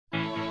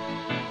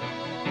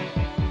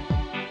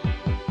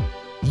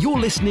You're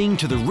listening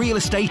to the Real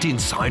Estate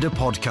Insider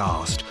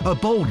Podcast, a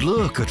bold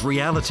look at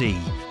reality,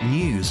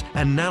 news,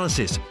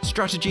 analysis,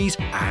 strategies,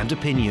 and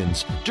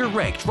opinions,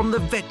 direct from the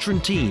veteran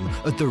team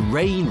at the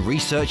REI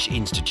Research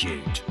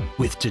Institute.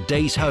 With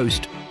today's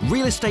host,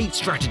 real estate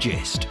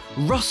strategist,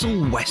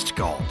 Russell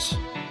Westcott.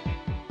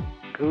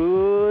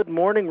 Good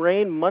morning,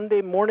 REI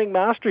Monday Morning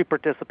Mastery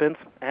participants,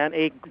 and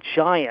a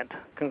giant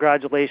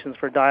congratulations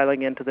for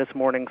dialing into this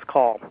morning's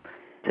call.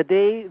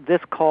 Today,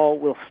 this call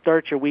will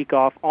start your week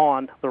off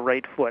on the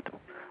right foot.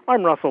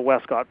 I'm Russell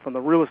Westcott from the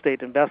Real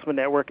Estate Investment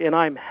Network, and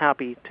I'm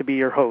happy to be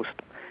your host.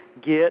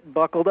 Get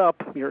buckled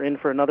up. You're in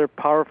for another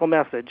powerful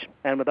message.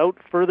 And without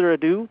further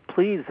ado,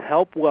 please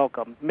help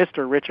welcome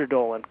Mr. Richard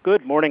Dolan.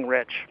 Good morning,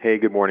 Rich. Hey,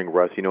 good morning,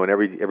 Russ. You know, and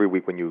every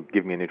week when you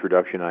give me an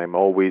introduction, I'm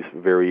always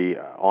very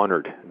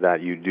honored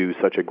that you do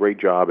such a great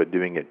job at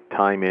doing it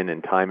time in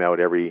and time out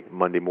every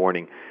Monday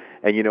morning.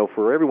 And, you know,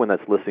 for everyone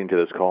that's listening to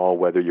this call,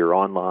 whether you're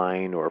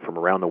online or from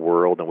around the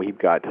world, and we've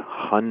got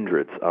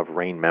hundreds of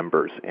REI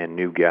members and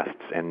new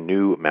guests and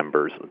new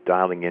members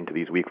dialing into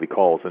these weekly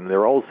calls, and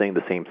they're all saying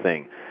the same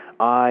thing.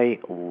 I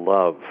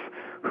love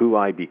who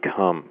I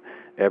become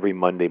every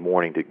Monday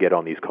morning to get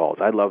on these calls.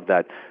 I love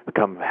that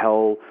come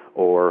hell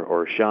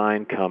or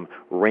shine, come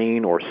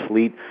rain or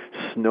sleet,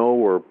 snow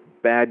or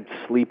bad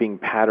sleeping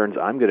patterns,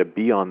 I'm going to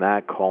be on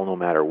that call no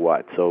matter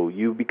what. So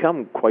you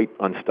become quite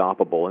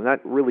unstoppable, and that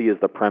really is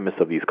the premise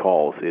of these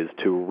calls, is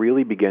to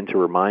really begin to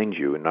remind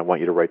you, and I want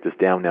you to write this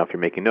down now if you're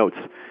making notes,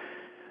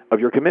 of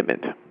your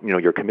commitment. You know,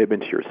 your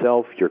commitment to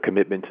yourself, your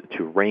commitment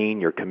to REI,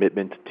 your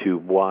commitment to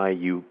why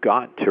you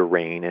got to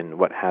REI and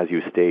what has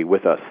you stay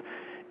with us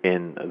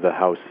in the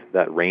house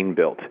that REI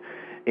built.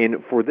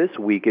 And for this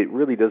week, it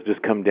really does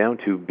just come down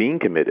to being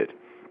committed.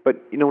 But,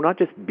 you know, not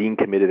just being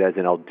committed as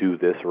in I'll do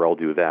this or I'll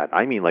do that.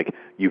 I mean, like,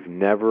 you've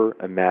never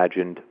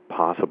imagined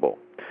possible.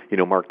 You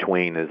know, Mark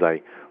Twain, as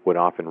I would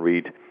often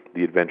read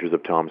The Adventures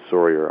of Tom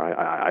Sawyer,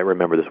 I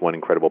remember this one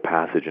incredible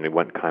passage, and it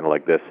went kind of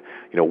like this.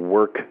 You know,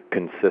 work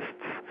consists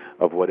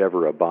of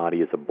whatever a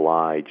body is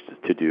obliged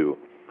to do.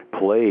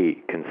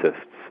 Play consists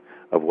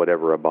of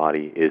whatever a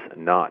body is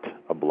not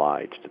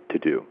obliged to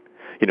do.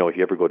 You know, if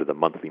you ever go to the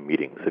monthly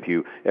meetings, if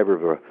you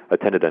ever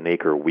attended an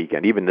acre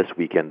weekend, even this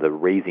weekend, the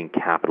Raising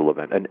Capital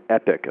event, an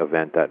epic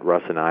event that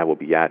Russ and I will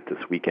be at this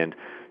weekend,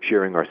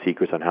 sharing our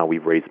secrets on how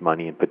we've raised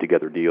money and put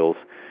together deals.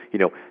 You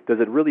know, does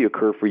it really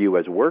occur for you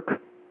as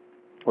work,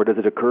 or does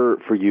it occur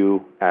for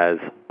you as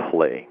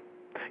play?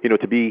 You know,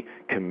 to be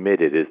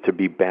committed is to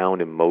be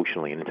bound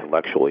emotionally and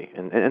intellectually,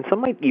 and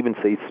some might even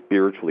say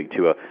spiritually,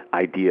 to an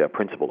idea, a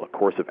principle, a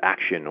course of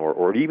action,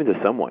 or even to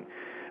someone.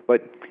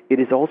 But it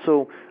is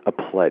also a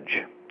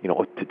pledge, you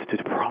know,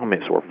 to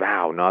promise or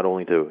vow not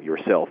only to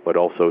yourself, but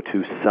also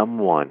to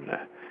someone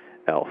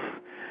else.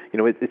 You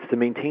know, it's to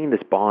maintain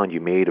this bond you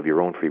made of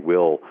your own free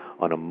will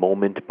on a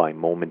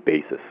moment-by-moment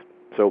basis.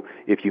 So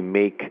if you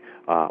make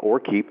or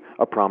keep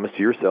a promise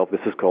to yourself,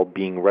 this is called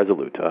being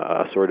resolute,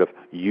 a sort of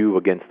you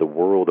against the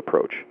world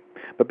approach.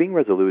 But being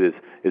resolute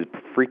is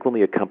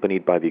frequently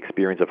accompanied by the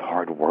experience of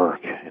hard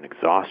work and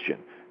exhaustion,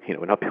 you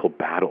know, an uphill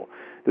battle.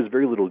 There's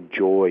very little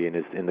joy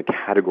in the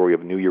category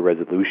of New Year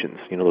resolutions.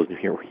 You know, those New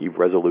Year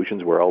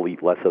resolutions where I'll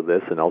eat less of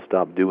this and I'll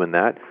stop doing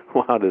that.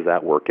 Well, how does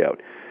that work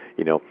out?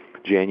 You know,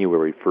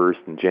 January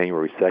 1st and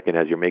January 2nd,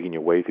 as you're making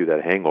your way through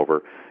that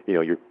hangover, you know,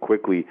 you're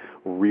quickly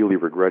really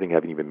regretting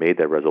having even made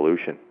that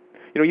resolution.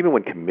 You know, even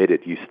when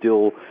committed, you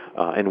still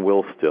and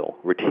will still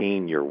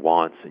retain your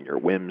wants and your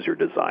whims, your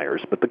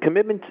desires. But the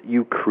commitment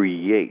you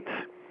create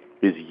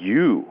is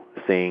you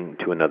saying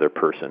to another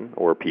person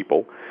or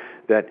people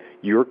that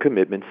your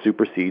commitment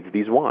supersedes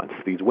these wants,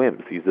 these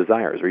whims, these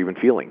desires, or even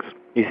feelings.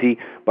 You see,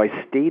 by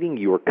stating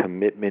your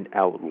commitment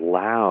out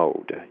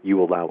loud,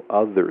 you allow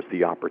others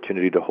the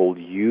opportunity to hold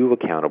you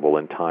accountable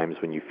in times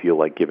when you feel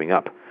like giving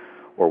up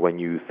or when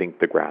you think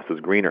the grass is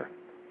greener.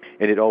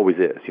 And it always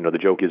is. You know, the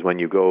joke is when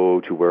you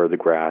go to where the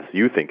grass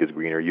you think is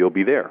greener, you'll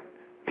be there.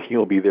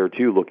 You'll be there,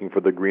 too, looking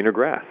for the greener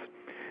grass.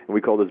 And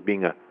we call this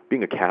being a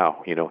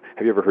cow. You know,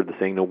 have you ever heard the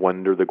saying, no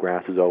wonder the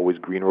grass is always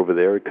greener over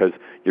there, because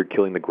you're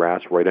killing the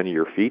grass right under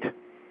your feet?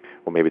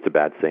 Well, maybe it's a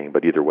bad saying,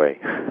 but either way.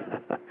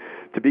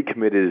 To be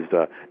committed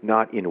is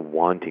not in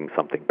wanting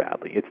something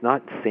badly. It's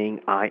not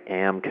saying I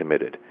am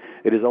committed.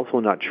 It is also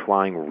not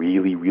trying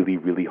really, really,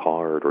 really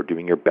hard or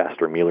doing your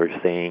best or merely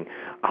saying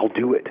I'll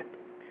do it.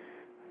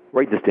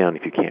 Write this down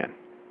if you can.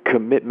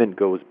 Commitment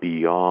goes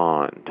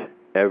beyond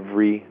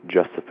every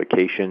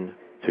justification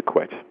to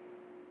quit.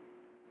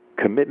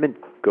 Commitment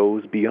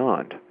goes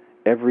beyond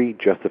every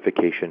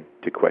justification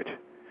to quit. You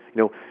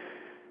know,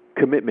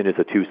 commitment is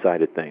a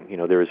two-sided thing. You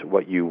know, there's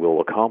what you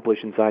will accomplish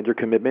inside your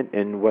commitment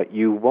and what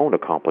you won't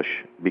accomplish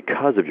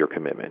because of your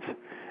commitment.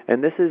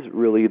 And this is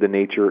really the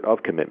nature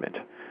of commitment,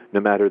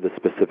 no matter the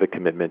specific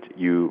commitment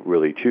you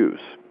really choose.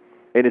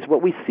 And it's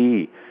what we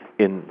see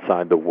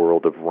inside the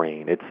world of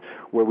REI. It's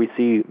where we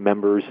see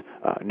members,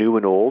 new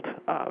and old,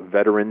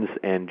 veterans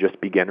and just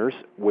beginners,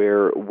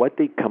 where what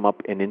they come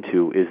up and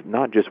into is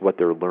not just what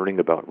they're learning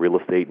about real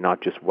estate,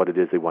 not just what it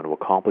is they want to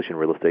accomplish in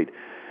real estate,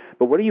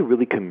 but what are you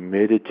really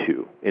committed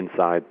to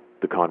inside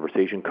the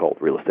conversation called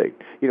real estate.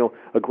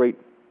 A great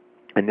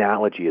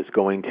analogy is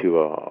going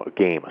to a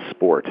game, a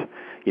sport,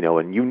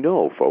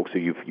 and folks, so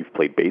you've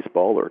played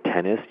baseball or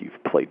tennis,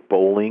 you've played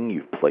bowling,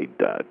 you've played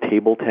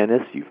table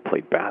tennis, you've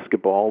played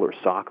basketball or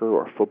soccer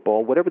or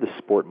football, whatever the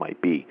sport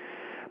might be.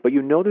 But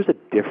there's a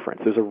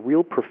difference. There's a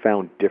real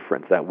profound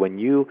difference that when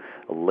you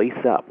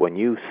lace up, when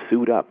you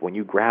suit up, when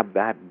you grab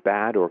that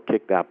bat or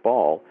kick that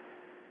ball,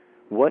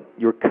 what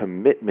your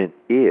commitment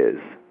is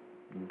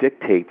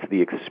dictates the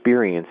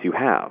experience you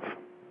have.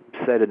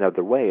 Said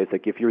another way, it's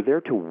like if you're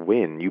there to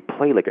win, you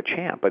play like a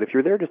champ. But if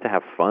you're there just to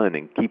have fun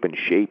and keep in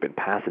shape and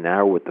pass an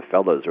hour with the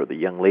fellas or the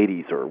young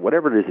ladies or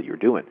whatever it is that you're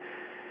doing,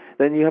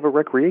 then you have a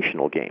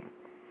recreational game.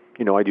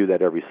 I do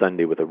that every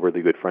Sunday with a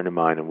really good friend of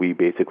mine, and we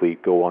basically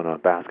go on a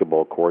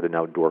basketball court, an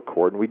outdoor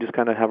court, and we just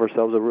kind of have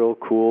ourselves a real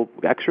cool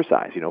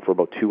exercise. For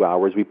about 2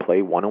 hours we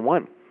play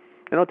one-on-one.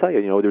 And I'll tell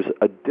you, there's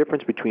a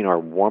difference between our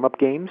warm-up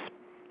games,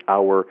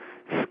 our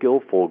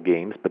skillful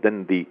games, but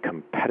then the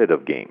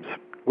competitive games.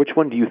 Which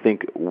one do you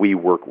think we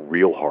work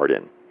real hard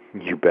in?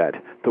 You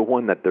bet. The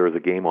one that there is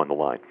a game on the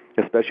line,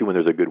 especially when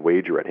there's a good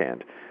wager at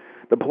hand.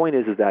 The point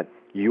is that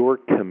your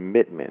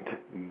commitment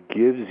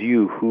gives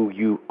you who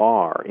you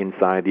are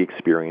inside the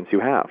experience you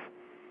have.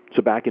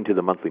 So back into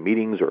the monthly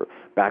meetings or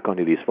back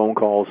onto these phone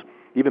calls,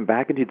 even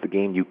back into the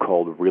game you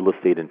called real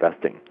estate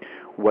investing.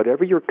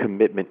 Whatever your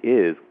commitment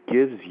is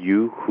gives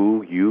you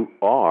who you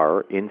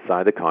are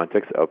inside the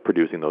context of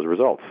producing those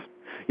results.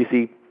 You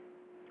see,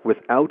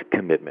 without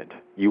commitment,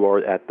 you are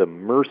at the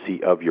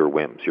mercy of your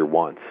whims, your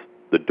wants,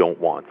 the don't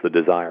wants, the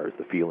desires,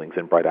 the feelings,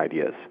 and bright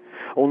ideas.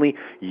 Only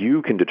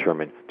you can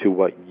determine to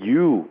what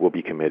you will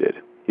be committed.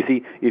 You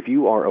see, if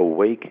you are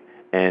awake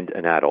and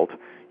an adult,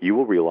 you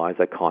will realize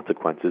that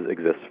consequences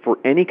exist for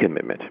any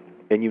commitment,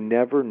 and you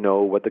never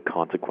know what the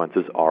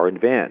consequences are in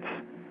advance.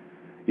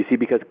 You see,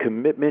 because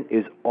commitment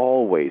is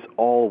always,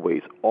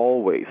 always,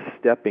 always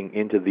stepping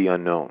into the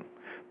unknown.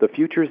 The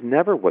future is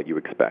never what you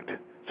expect.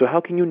 So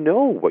how can you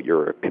know what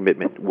your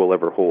commitment will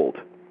ever hold?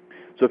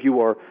 So if you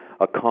are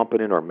a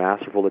competent or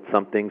masterful at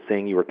something,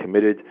 saying you are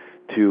committed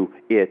to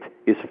it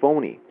is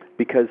phony,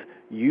 because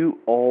you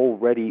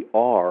already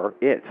are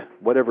it,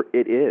 whatever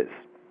it is.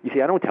 You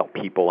see, I don't tell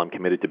people I'm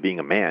committed to being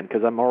a man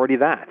because I'm already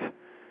that.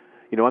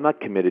 I'm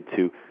not committed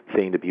to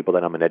saying to people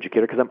that I'm an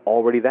educator because I'm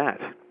already that.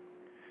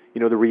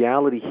 The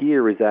reality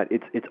here is that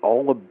it's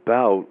all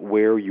about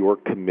where your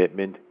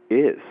commitment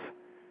is.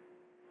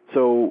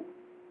 So,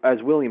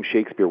 as William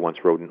Shakespeare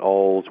once wrote in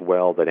All's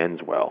Well That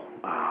Ends Well,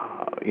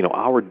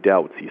 our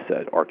doubts, he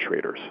said, are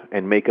traitors,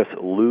 and make us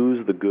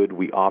lose the good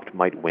we oft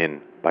might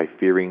win by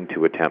fearing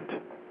to attempt.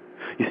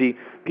 You see,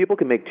 people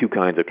can make two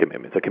kinds of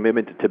commitments, a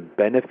commitment to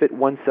benefit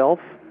oneself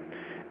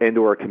and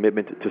or a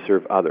commitment to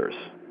serve others.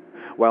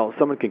 While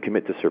someone can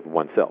commit to serve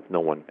oneself, no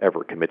one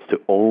ever commits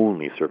to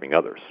only serving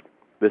others.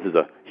 This is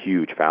a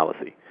huge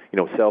fallacy.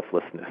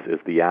 Selflessness is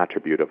the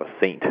attribute of a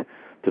saint.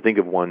 To think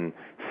of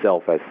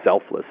oneself as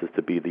selfless is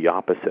to be the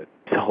opposite,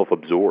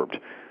 self-absorbed.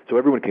 So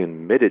everyone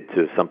committed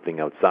to something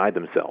outside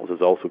themselves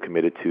is also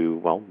committed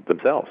to,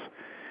 themselves.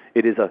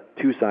 It is a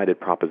two-sided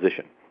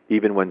proposition.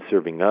 Even when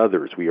serving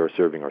others, we are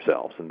serving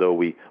ourselves. And though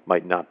we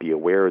might not be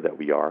aware that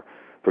we are,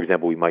 for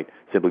example, we might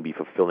simply be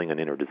fulfilling an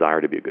inner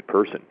desire to be a good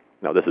person.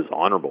 Now, this is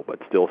honorable, but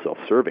still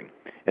self-serving.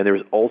 And there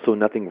is also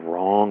nothing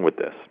wrong with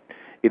this.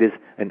 It is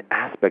an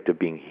aspect of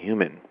being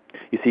human.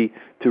 You see,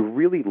 to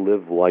really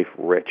live life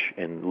rich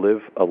and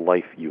live a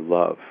life you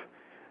love,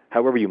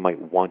 however you might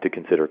want to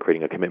consider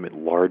creating a commitment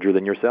larger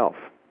than yourself.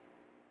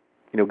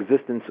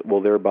 Existence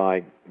will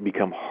thereby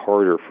become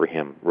harder for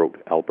him,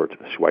 wrote Albert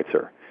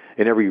Schweitzer,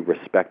 in every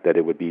respect that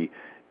it would be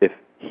if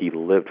he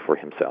lived for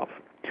himself.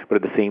 But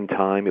at the same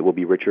time, it will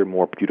be richer,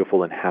 more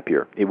beautiful, and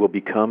happier. It will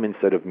become,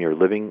 instead of mere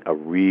living, a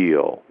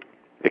real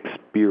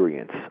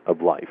experience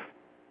of life.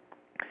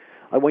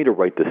 I want you to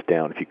write this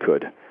down if you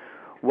could.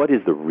 What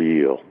is the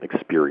real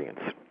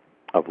experience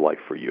of life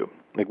for you?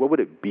 What would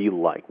it be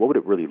like? What would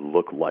it really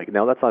look like?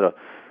 Now, that's not a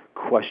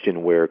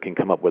question where it can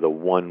come up with a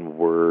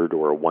one-word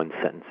or a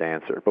one-sentence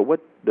answer, but what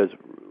does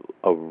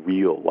a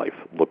real life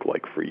look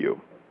like for you?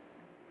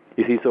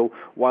 You see, so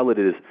while it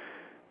is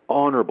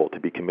honorable to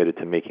be committed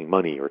to making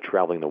money or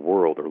traveling the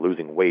world or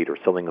losing weight or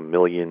selling 1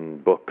 million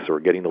books or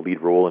getting the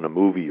lead role in a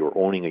movie or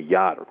owning a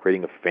yacht or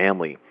creating a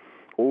family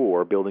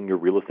or building your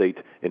real estate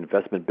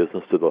investment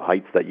business to the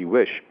heights that you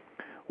wish,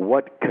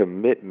 what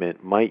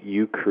commitment might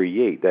you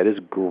create that is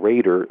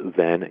greater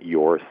than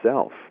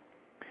yourself?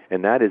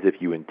 And that is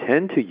if you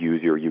intend to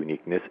use your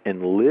uniqueness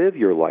and live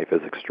your life as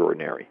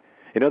extraordinary.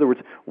 In other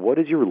words, what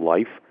is your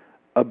life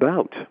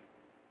about?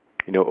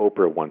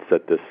 Oprah once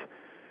said this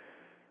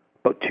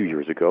about 2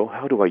 years ago.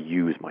 How do I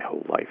use my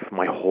whole life,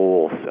 my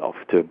whole self,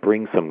 to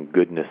bring some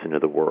goodness into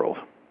the world?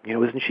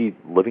 Isn't she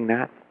living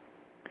that?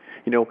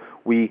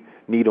 We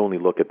need only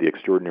look at the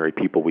extraordinary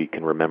people we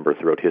can remember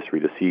throughout history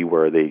to see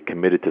where they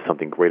committed to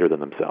something greater than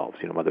themselves.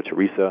 Mother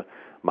Teresa,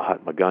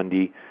 Mahatma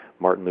Gandhi,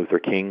 Martin Luther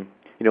King.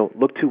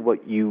 Look to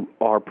what you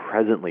are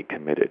presently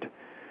committed.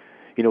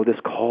 This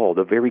call,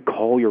 the very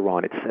call you're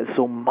on, it says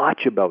so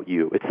much about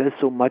you. It says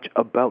so much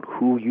about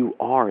who you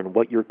are and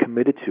what you're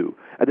committed to.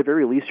 At the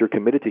very least, you're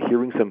committed to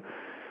hearing some,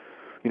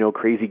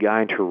 crazy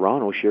guy in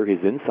Toronto share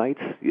his insights.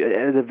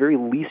 At the very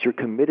least, you're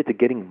committed to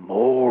getting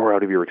more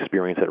out of your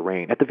experience at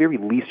REIN. At the very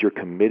least, you're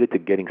committed to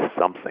getting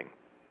something.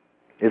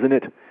 Isn't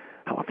it?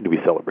 How often do we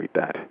celebrate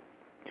that?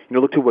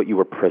 Look to what you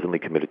are presently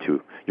committed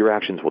to. Your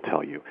actions will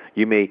tell you.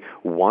 You may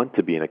want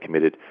to be in a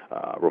committed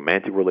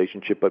romantic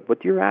relationship, but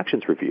what do your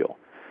actions reveal?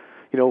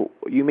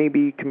 You may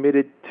be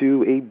committed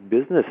to a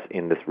business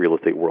in this real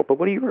estate world, but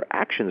what do your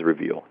actions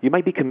reveal? You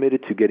might be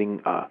committed to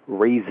getting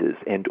raises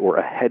and or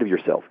ahead of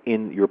yourself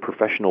in your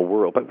professional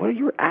world, but what do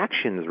your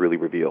actions really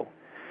reveal?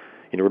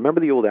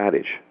 Remember the old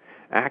adage,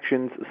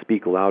 actions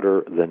speak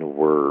louder than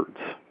words.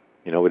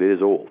 It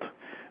is old.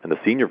 And the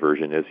senior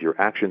version is your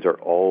actions are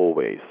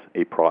always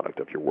a product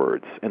of your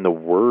words, and the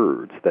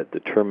words that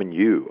determine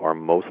you are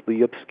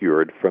mostly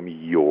obscured from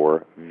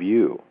your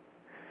view.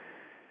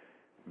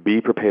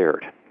 Be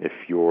prepared if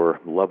your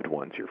loved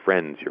ones, your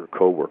friends, your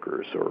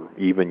coworkers, or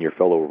even your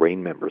fellow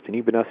REIN members, and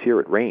even us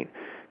here at REIN,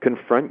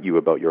 confront you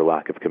about your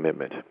lack of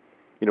commitment.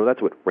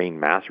 That's what REIN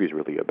Mastery is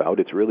really about.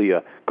 It's really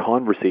a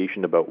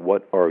conversation about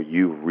what are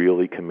you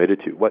really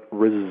committed to? What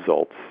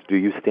results do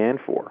you stand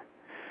for?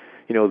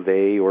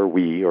 They or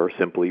we are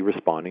simply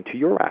responding to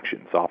your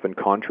actions, often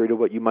contrary to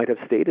what you might have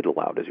stated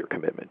aloud as your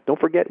commitment. Don't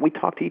forget, we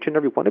talked to each and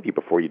every one of you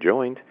before you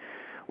joined.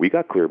 We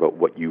got clear about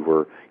what you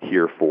were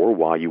here for,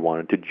 why you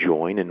wanted to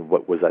join, and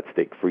what was at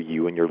stake for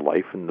you and your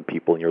life and the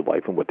people in your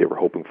life and what they were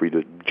hoping for you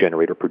to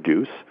generate or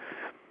produce.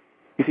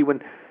 You see,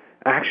 when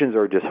actions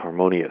are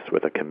disharmonious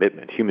with a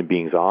commitment, human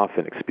beings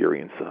often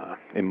experience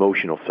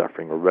emotional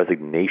suffering or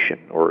resignation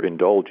or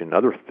indulge in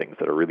other things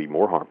that are really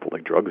more harmful,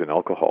 like drugs and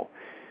alcohol.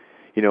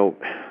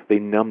 They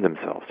numb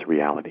themselves to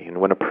reality.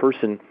 And when a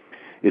person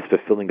is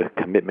fulfilling a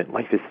commitment,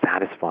 life is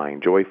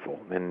satisfying, joyful,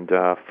 and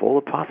full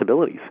of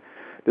possibilities,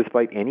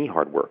 despite any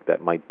hard work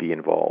that might be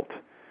involved.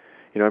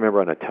 I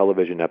remember on a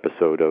television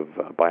episode of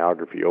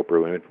Biography,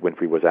 Oprah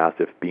Winfrey was asked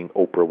if being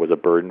Oprah was a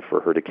burden for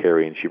her to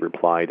carry, and she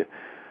replied,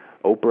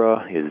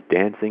 "Oprah is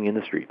dancing in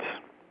the streets."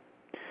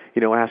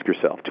 Ask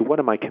yourself, to what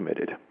am I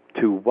committed?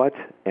 To what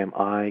am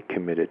I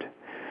committed?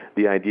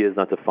 The idea is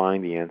not to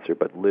find the answer,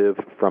 but live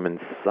from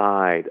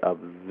inside of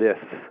this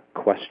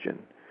question.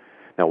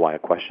 Now, why a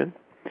question?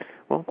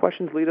 Well,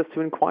 questions lead us to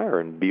inquire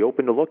and be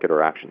open to look at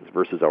our actions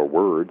versus our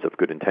words of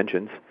good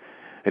intentions.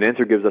 An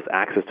answer gives us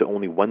access to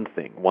only one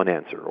thing, one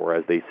answer, or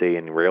as they say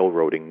in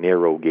railroading,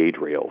 narrow gauge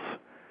rails.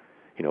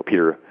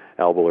 Peter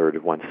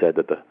Abelard once said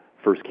that the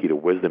first key to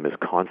wisdom is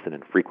constant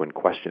and frequent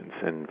questions,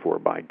 and for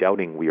by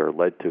doubting we are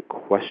led to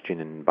question,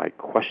 and by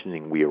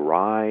questioning we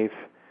arrive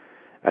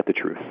at the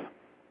truth.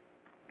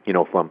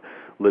 From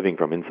living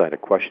from inside a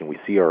question, we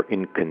see our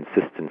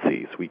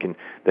inconsistencies. We can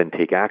then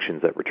take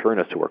actions that return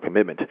us to our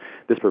commitment.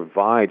 This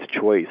provides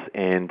choice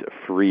and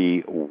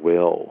free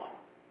will.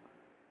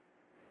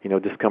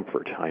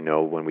 Discomfort. I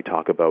know when we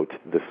talk about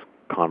this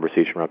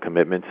conversation around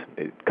commitment,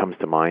 it comes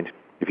to mind.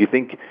 If you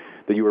think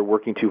that you are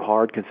working too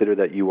hard, consider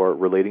that you are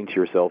relating to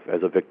yourself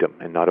as a victim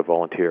and not a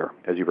volunteer.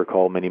 As you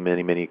recall many,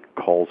 many, many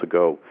calls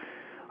ago,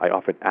 I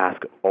often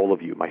ask all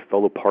of you, my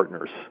fellow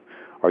partners,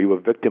 are you a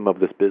victim of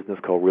this business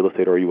called real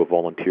estate, or are you a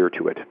volunteer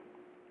to it?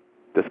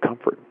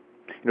 Discomfort.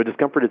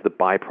 Discomfort is the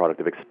byproduct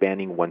of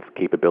expanding one's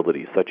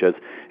capabilities, such as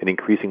in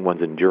increasing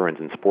one's endurance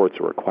in sports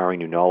or acquiring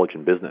new knowledge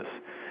in business.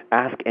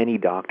 Ask any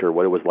doctor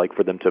what it was like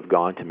for them to have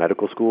gone to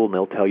medical school, and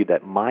they'll tell you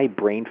that my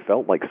brain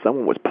felt like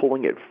someone was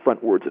pulling it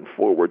frontwards and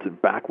forwards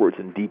and backwards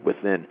and deep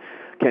within.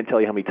 Can't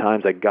tell you how many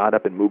times I got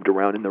up and moved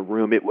around in the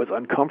room. It was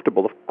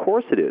uncomfortable. Of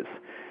course it is.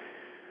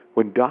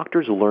 When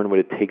doctors learn what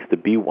it takes to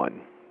be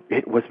one,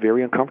 it was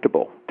very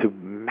uncomfortable to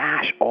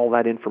mash all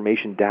that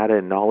information, data,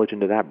 and knowledge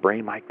into that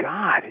brain. My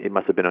God, it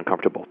must have been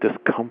uncomfortable.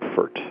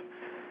 Discomfort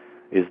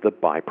is the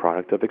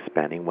byproduct of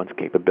expanding one's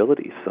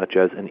capabilities, such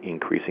as in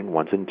increasing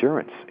one's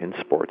endurance in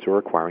sports or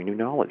acquiring new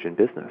knowledge in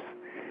business.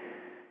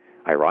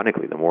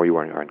 Ironically, the more you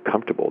are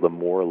uncomfortable, the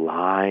more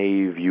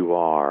alive you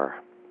are.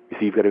 You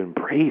see, you've got to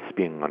embrace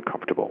being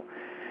uncomfortable.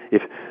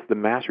 If the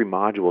mastery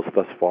modules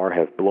thus far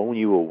have blown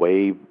you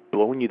away,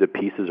 blown you to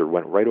pieces, or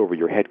went right over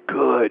your head,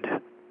 good.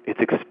 It's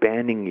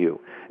expanding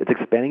you. It's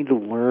expanding to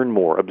learn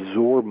more,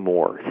 absorb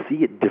more,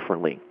 see it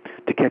differently,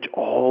 to catch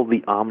all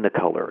the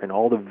omnicolor and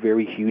all the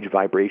very huge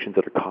vibrations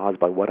that are caused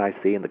by what I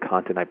say and the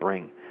content I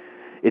bring.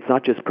 It's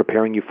not just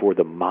preparing you for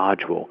the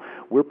module.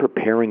 We're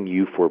preparing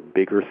you for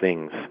bigger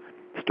things,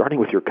 starting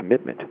with your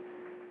commitment.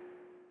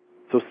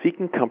 So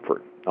seeking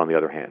comfort, on the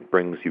other hand,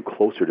 brings you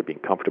closer to being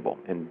comfortable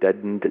and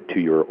deadened to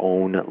your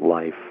own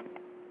life.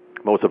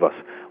 Most of us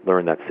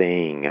learn that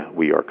saying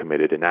we are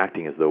committed and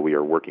acting as though we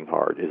are working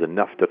hard is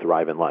enough to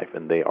thrive in life,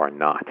 and they are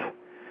not.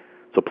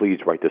 So please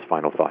write this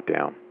final thought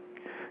down.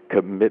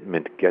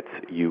 Commitment gets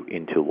you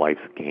into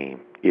life's game.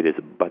 It is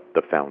but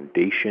the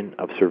foundation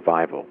of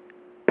survival,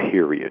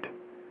 period.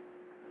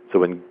 So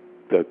when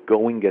the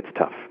going gets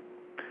tough,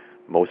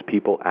 most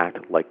people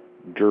act like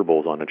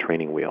gerbils on a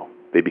training wheel.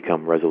 They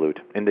become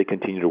resolute, and they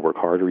continue to work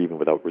harder even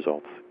without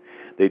results.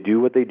 They do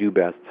what they do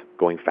best,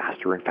 going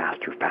faster and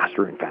faster,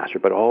 faster and faster,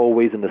 but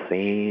always in the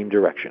same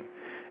direction,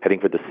 heading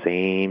for the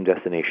same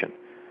destination,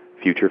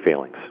 future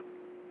failings.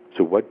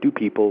 So what do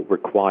people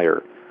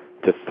require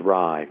to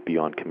thrive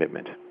beyond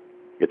commitment?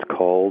 It's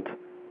called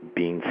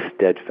being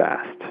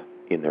steadfast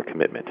in their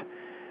commitment.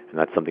 And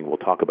that's something we'll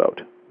talk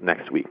about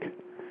next week.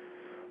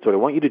 So what I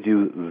want you to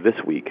do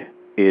this week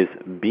is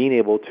being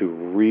able to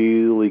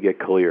really get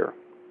clear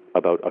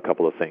about a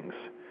couple of things.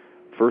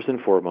 First and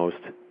foremost,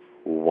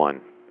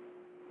 one,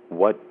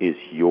 what is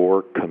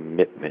your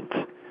commitment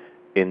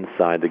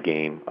inside the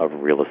game of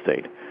real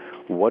estate?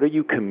 What are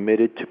you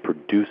committed to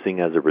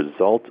producing as a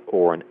result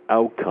or an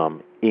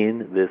outcome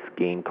in this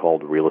game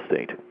called real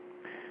estate?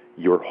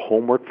 Your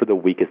homework for the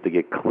week is to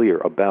get clear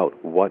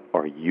about what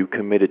are you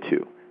committed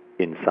to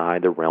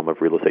inside the realm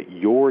of real estate,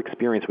 your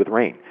experience with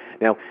REIN.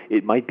 Now,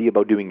 it might be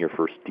about doing your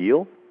first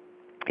deal.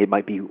 It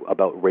might be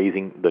about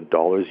raising the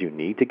dollars you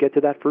need to get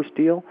to that first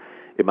deal.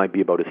 It might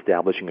be about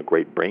establishing a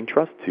great brain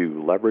trust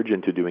to leverage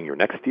into doing your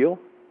next deal.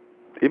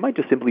 It might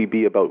just simply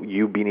be about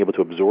you being able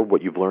to absorb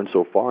what you've learned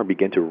so far and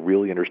begin to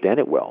really understand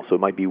it well. So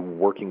it might be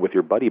working with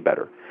your buddy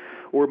better.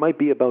 Or it might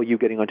be about you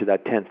getting onto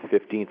that 10th,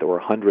 15th, or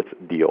 100th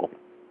deal.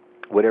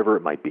 Whatever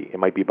it might be. It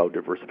might be about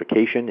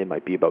diversification. It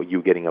might be about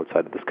you getting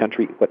outside of this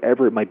country.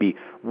 Whatever it might be,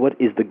 what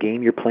is the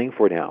game you're playing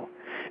for now?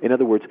 In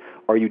other words,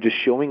 are you just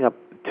showing up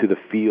to the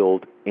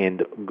field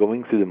and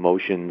going through the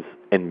motions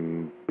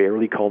and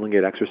barely calling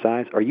it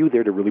exercise? Are you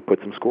there to really put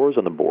some scores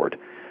on the board?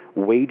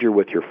 Wager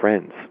with your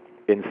friends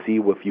and see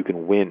if you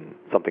can win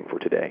something for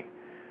today.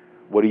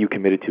 What are you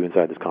committed to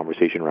inside this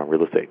conversation around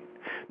real estate?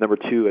 Number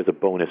two, as a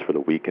bonus for the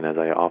week, and as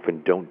I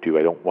often don't do,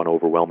 I don't want to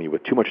overwhelm you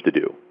with too much to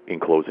do in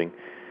closing,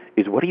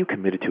 is what are you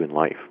committed to in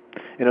life?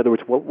 In other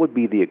words, what would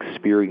be the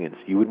experience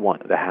you would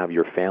want to have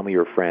your family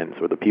or friends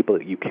or the people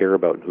that you care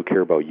about and who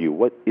care about you?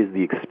 What is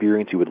the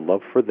experience you would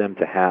love for them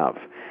to have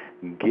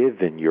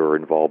given your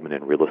involvement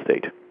in real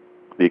estate?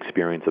 The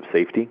experience of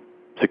safety,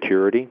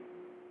 security,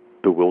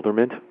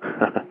 bewilderment,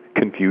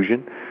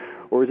 confusion?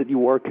 Or is it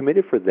you are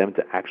committed for them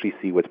to actually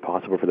see what's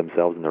possible for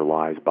themselves in their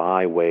lives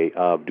by way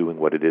of doing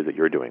what it is that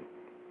you're doing?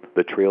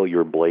 The trail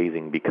you're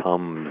blazing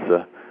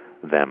becomes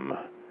them.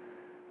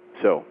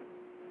 So,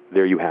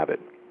 there you have it.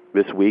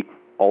 This week,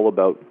 all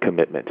about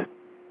commitment.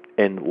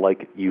 And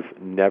like you've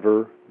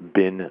never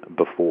been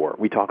before.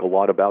 We talk a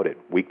lot about it,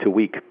 week to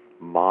week,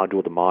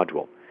 module to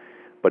module.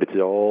 But it's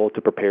all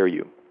to prepare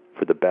you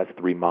for the best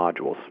 3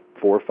 modules,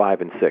 4,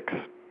 5, and 6,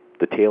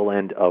 the tail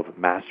end of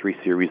Mastery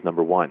Series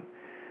number 1.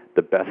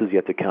 The best is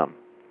yet to come.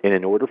 And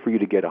in order for you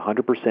to get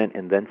 100%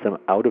 and then some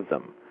out of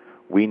them,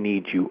 we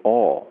need you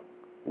all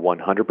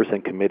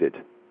 100% committed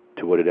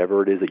to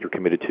whatever it is that you're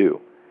committed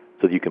to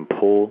so that you can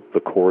pull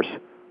the course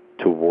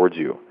towards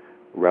you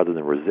rather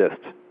than resist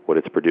what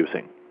it's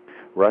producing.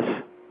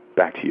 Russ,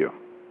 back to you.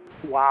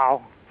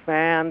 Wow,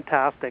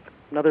 fantastic.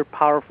 Another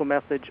powerful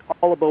message,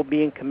 all about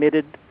being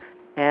committed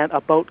and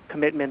about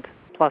commitment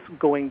plus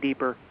going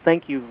deeper.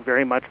 Thank you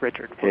very much,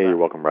 Richard. Hey, you're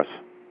welcome, Russ.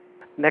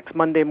 Next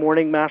Monday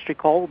morning Mastery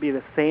Call will be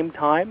the same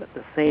time at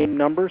the same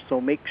number,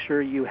 so make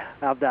sure you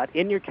have that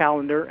in your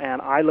calendar,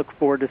 and I look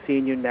forward to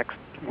seeing you next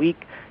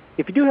week.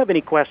 If you do have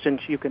any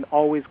questions, you can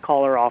always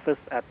call our office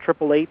at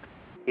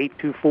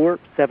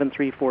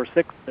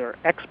 888-824-7346. There are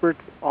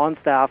experts on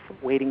staff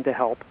waiting to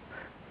help.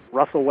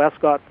 Russell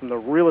Westcott from the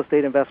Real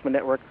Estate Investment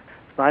Network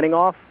signing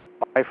off.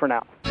 Bye for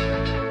now.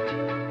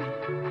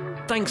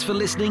 Thanks for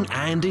listening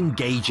and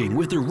engaging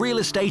with the Real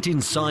Estate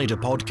Insider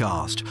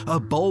podcast, a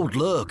bold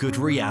look at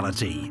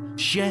reality.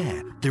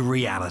 Share the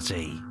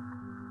reality.